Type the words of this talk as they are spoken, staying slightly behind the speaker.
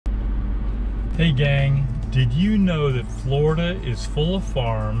Hey gang, did you know that Florida is full of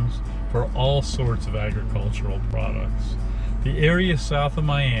farms for all sorts of agricultural products? The area south of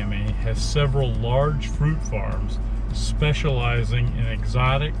Miami has several large fruit farms specializing in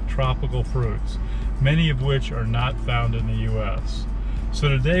exotic tropical fruits, many of which are not found in the U.S. So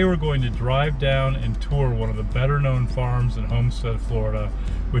today we're going to drive down and tour one of the better known farms in Homestead, Florida,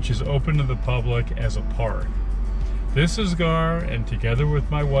 which is open to the public as a park. This is Gar, and together with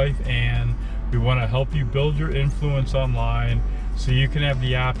my wife Ann, we want to help you build your influence online so you can have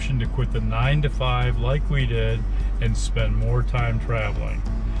the option to quit the 9-to-5 like we did and spend more time traveling.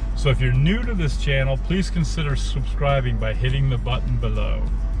 So if you're new to this channel, please consider subscribing by hitting the button below.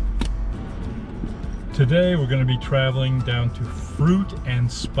 Today we're going to be traveling down to Fruit and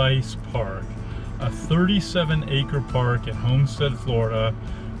Spice Park, a 37-acre park in Homestead, Florida,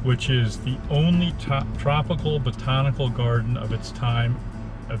 which is the only tropical botanical garden of its kind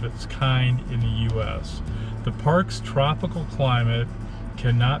in the U.S. The park's tropical climate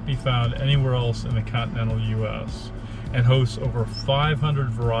cannot be found anywhere else in the continental U.S. and hosts over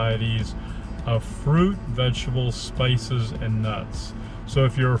 500 varieties of fruit, vegetables, spices, and nuts. So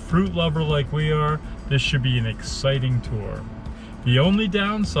if you're a fruit lover like we are, this should be an exciting tour. The only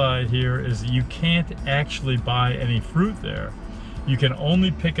downside here is that you can't actually buy any fruit there. You can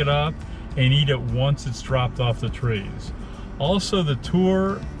only pick it up and eat it once it's dropped off the trees. Also, the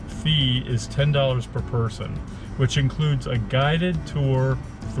tour fee is $10 per person, which includes a guided tour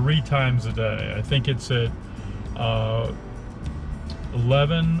 3 times a day. I think it's at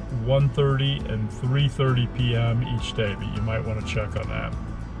 11, 1:30, and 3:30 p.m. each day, but you might want to check on that.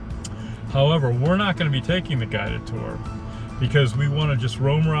 However, we're not going to be taking the guided tour because we want to just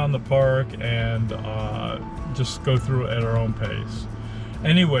roam around the park and just go through it at our own pace.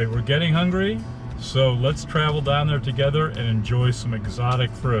 Anyway, we're getting hungry, so let's travel down there together and enjoy some exotic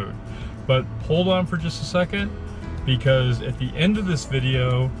fruit. But hold on for just a second, because at the end of this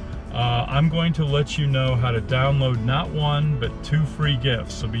video, I'm going to let you know how to download not 1, but 2 free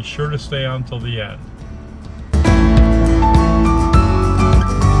gifts, so be sure to stay on till the end.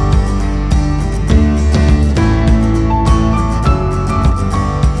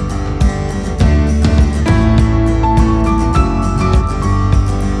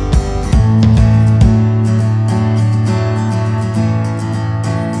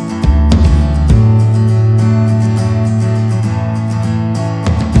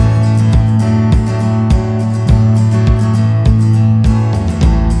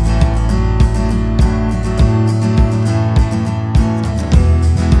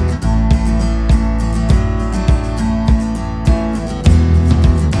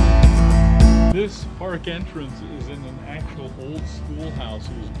 Park entrance is in an actual old schoolhouse.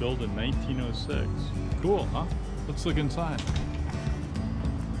 It was built in 1906. Cool, huh? Let's look inside.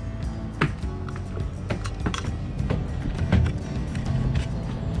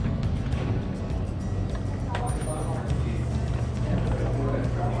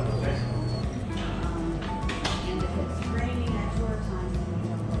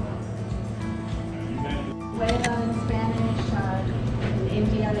 In Spanish, in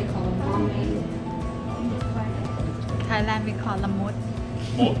India they call them mommy. Thailand we call lamut.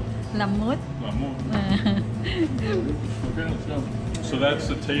 Mut? Lamut. Lamut. Okay, let's go. So that's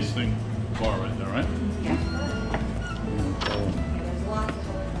the tasting bar right there, right? Yeah.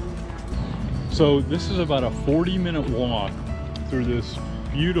 So this is about a 40-minute walk through this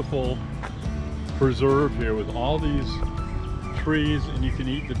beautiful preserve here with all these trees, and you can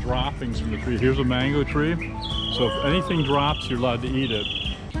eat the droppings from the tree. Here's a mango tree. So if anything drops, you're allowed to eat it.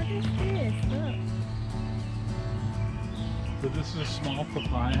 What is this? Look. So this is a small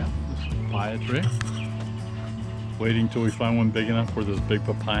papaya. This is a papaya tree. Waiting till we find one big enough for this big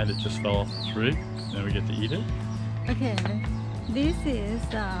papaya that just fell off the tree. Then we get to eat it. Okay, this is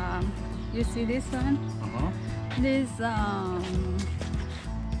you see this one? This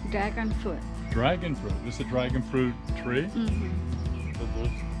dragon fruit. Dragon fruit. This is a dragon fruit tree. Mm-hmm. So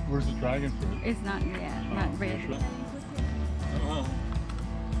where's the dragon fruit? It's not yet, not ready. Sure. Oh.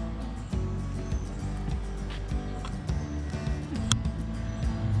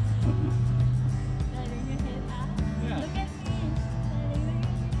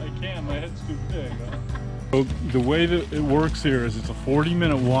 My head's too big. Huh? So the way that it works here is it's a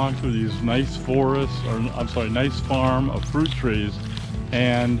 40-minute walk through these nice forests, or I'm sorry, nice farm of fruit trees,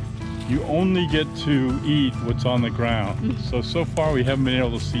 and you only get to eat what's on the ground. So far we haven't been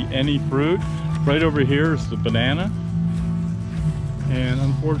able to see any fruit. Right over here is the banana, and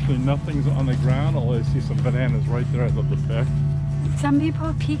unfortunately nothing's on the ground, although I see some bananas right there I'd love to pick. Some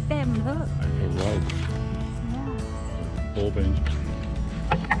people pick them, look. You're right. Yeah. Full bench.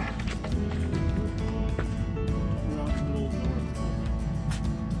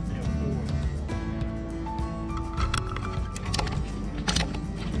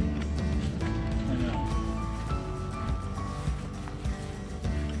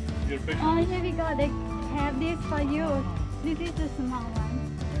 get a picture? Oh, here we go. They have this for you. This is the small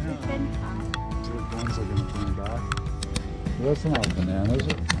one. Different kind. So the ones are going to bring back. Well, that's not bananas, is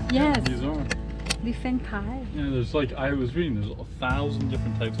it? Yes, These are. different kind. Yeah, there's like, I was reading, there's 1,000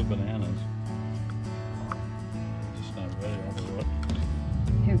 different types of bananas. Just not ready, I'll do it.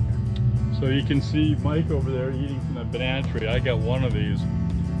 Here. So you can see Mike over there eating from the banana tree. I got one of these.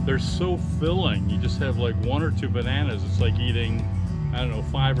 They're so filling. You just have like 1 or 2 bananas. It's like eating, I don't know,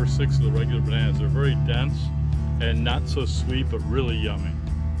 5 or 6 of the regular bananas. They're very dense and not so sweet, but really yummy.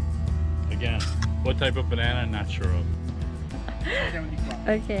 Again, what type of banana? Not sure of.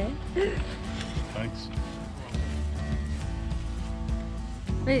 Okay. Thanks.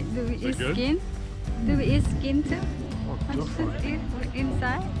 Wait, do we Is eat it good? skin? Do we eat skin too? Go for it. Eat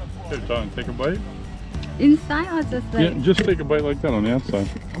inside? Here, Don, take a bite. Inside or just like? Yeah, just take a bite like that on the outside.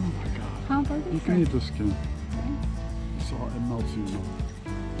 Oh my god. How about You this can one? eat the skin. So it melts in your mouth.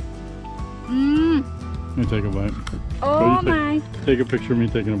 Mmm. Let me take a bite. Oh you my. Take a picture of me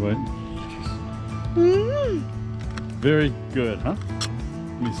taking a bite. Mmm. Very good, huh?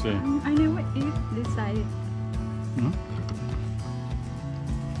 Let me see. I never eat this side. Hmm?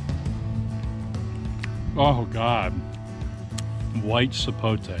 Oh God, white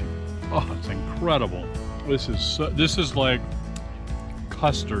sapote. Oh, it's incredible. This is like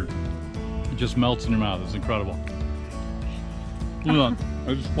custard. It just melts in your mouth. It's incredible. Look,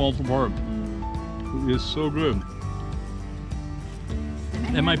 it just falls apart. It is so good.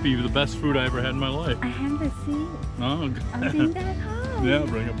 That might be the best fruit I ever had in my life. I have the seed. Oh, I'll bring that home. yeah,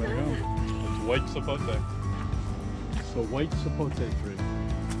 bring it back home. It's white sapote. It's a white sapote tree.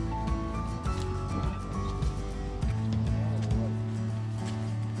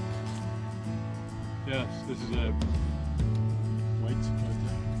 Yes, this is a white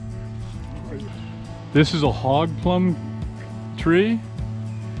sapote. This is a hog plum tree.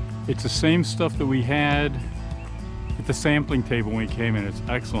 It's the same stuff that we had at the sampling table when we came in. It's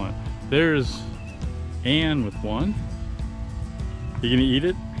excellent. There's Ann with one. You gonna eat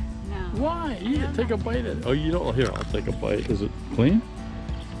it? No. Why? Eat it. Take a bite of it. Oh, you don't? Here, I'll take a bite. Is it clean?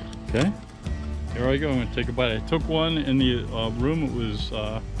 Okay. Here I go. I'm gonna take a bite. I took one in the room.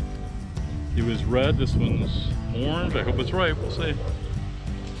 It was red. This one's orange. I hope it's right. We'll see.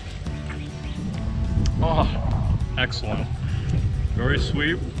 Oh, excellent. Very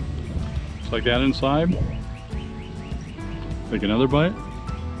sweet. Just like that inside. Take another bite.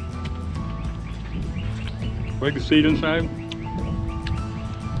 Break the seed inside.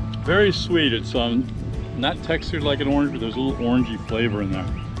 Very sweet. It's not textured like an orange, but there's a little orangey flavor in there.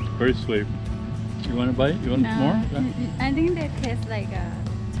 Very sweet. You want a bite? You want more? Yeah. I think they taste like a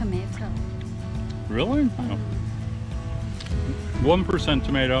tomato. Really? Oh. 1%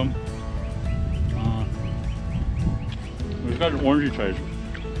 tomato. We've got an orangey taste.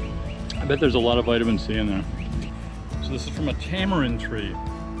 I bet there's a lot of vitamin C in there. So this is from a tamarind tree.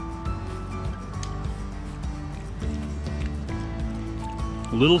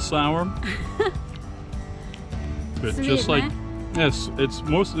 A little sour. But Sweet, just like, huh? yes, this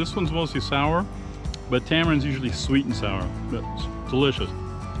one's mostly sour, but tamarind's usually sweet and sour. But it's delicious.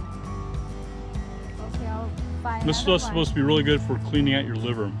 Okay, I'll buy This another stuff's supposed to be really good for cleaning out your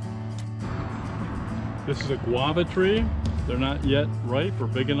liver. This is a guava tree. They're not yet ripe or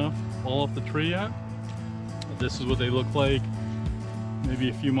big enough to fall off the tree yet. But this is what they look like maybe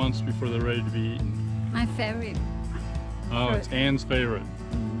a few months before they're ready to be eaten. My favorite. Oh, it's Ann's favorite.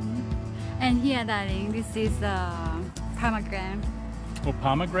 And here, darling, this is pomegranate. Oh,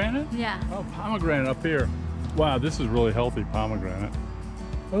 pomegranate? Yeah. Oh, pomegranate up here. Wow, this is really healthy pomegranate.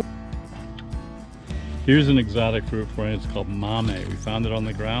 Oh. Here's an exotic fruit for you. It's called mame. We found it on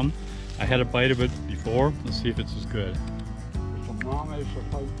the ground. I had a bite of it before. Let's see if it's as good.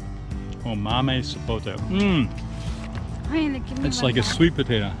 Oh, mame sapote. Mmm. Hey, give me It's one like a bite. sweet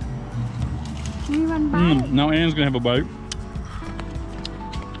potato. Give me one bite. Now Ann's gonna have a bite.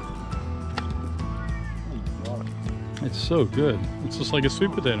 It's so good. It's just like a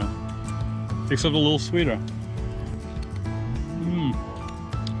sweet potato, except a little sweeter. Mame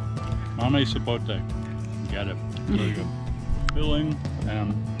sapote. Got it. Very good. Filling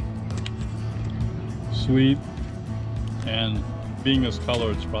and sweet, and being this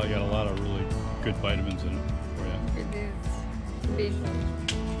color, it's probably got a lot of really good vitamins in it for you. It is big.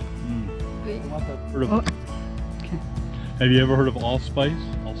 Big. Heard of- Have you ever heard of allspice?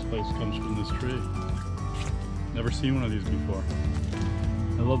 Allspice comes from this tree. Never seen one of these before.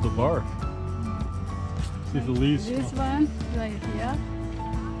 I love the bark. See if the leaves This smell. one right here.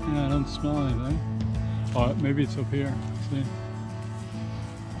 Yeah, I don't smell anything. Oh, maybe it's up here. See?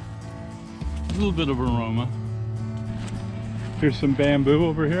 A little bit of aroma. Here's some bamboo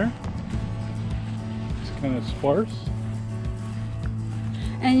over here. kind of sparse.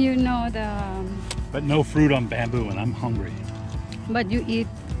 And you know the, But no fruit on bamboo, and I'm hungry. but you eat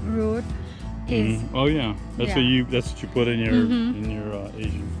root is, Oh yeah, that's Yeah. that's what you put in your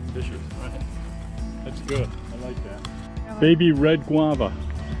Asian dishes, right? That's good. I like that. Baby red guava.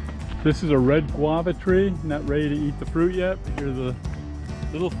 This is a red guava tree, not ready to eat the fruit yet, but here are the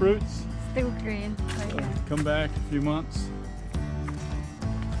little fruits. still green. Right here. Come back a few months.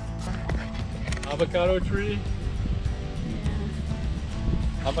 Avocado tree.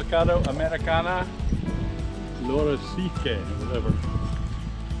 Avocado Americana. Lorasique, whatever.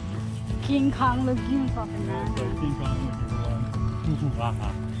 King Kong looking for banana. King Kong looking for one.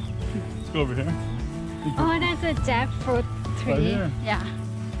 Let's go over here. Oh, that's a jackfruit tree. Right here? Yeah.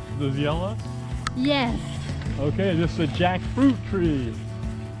 Those yellow? Yes. Okay, this is a jackfruit tree.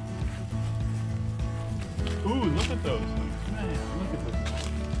 Ooh, look at those things. Man, look at this.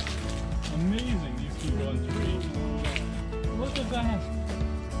 Amazing, these can go on trees. Look at that.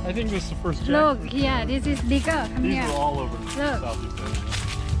 I think this is the first jackfruit. Look, yeah, this is bigger. Come These here. are all over Look. Southeast Asia.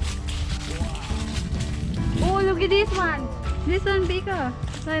 Oh, look at this one. This one bigger.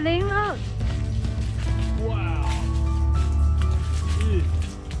 Silent, look. Wow. Gee.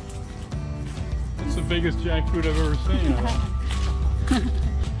 That's the biggest jackfruit I've ever seen.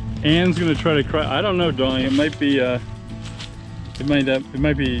 Ann's gonna try to cry. I don't know, Donnie. It might be it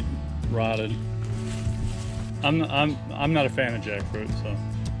might be rotted. I'm not a fan of jackfruit, so.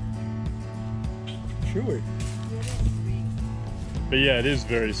 Chewy. But yeah, it is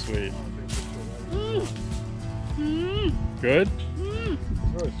very sweet. Mm. Mm. Good? Mm.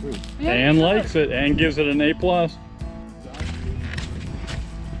 Very sweet. Yeah, Ann look. likes it. Ann gives it an A+.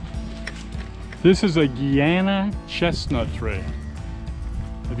 This is a Guyana chestnut tree.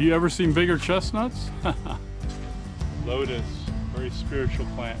 Have you ever seen bigger chestnuts? Lotus, very spiritual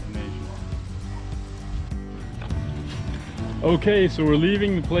plant in Asia. Okay, so we're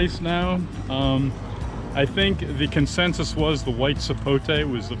leaving the place now. I think the consensus was the white sapote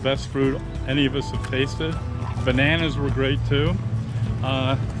was the best fruit any of us have tasted. Bananas were great too.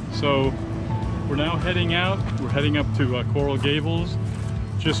 So we're now heading out. We're heading up to Coral Gables.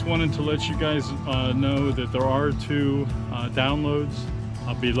 Just wanted to let you guys know that there are 2 downloads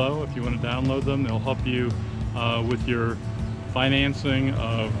below. If you want to download them, they'll help you with your financing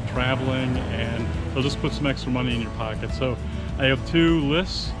of traveling, and they'll just put some extra money in your pocket. So I have 2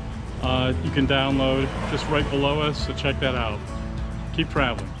 lists you can download just right below us, so check that out. Keep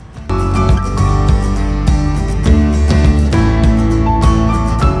traveling.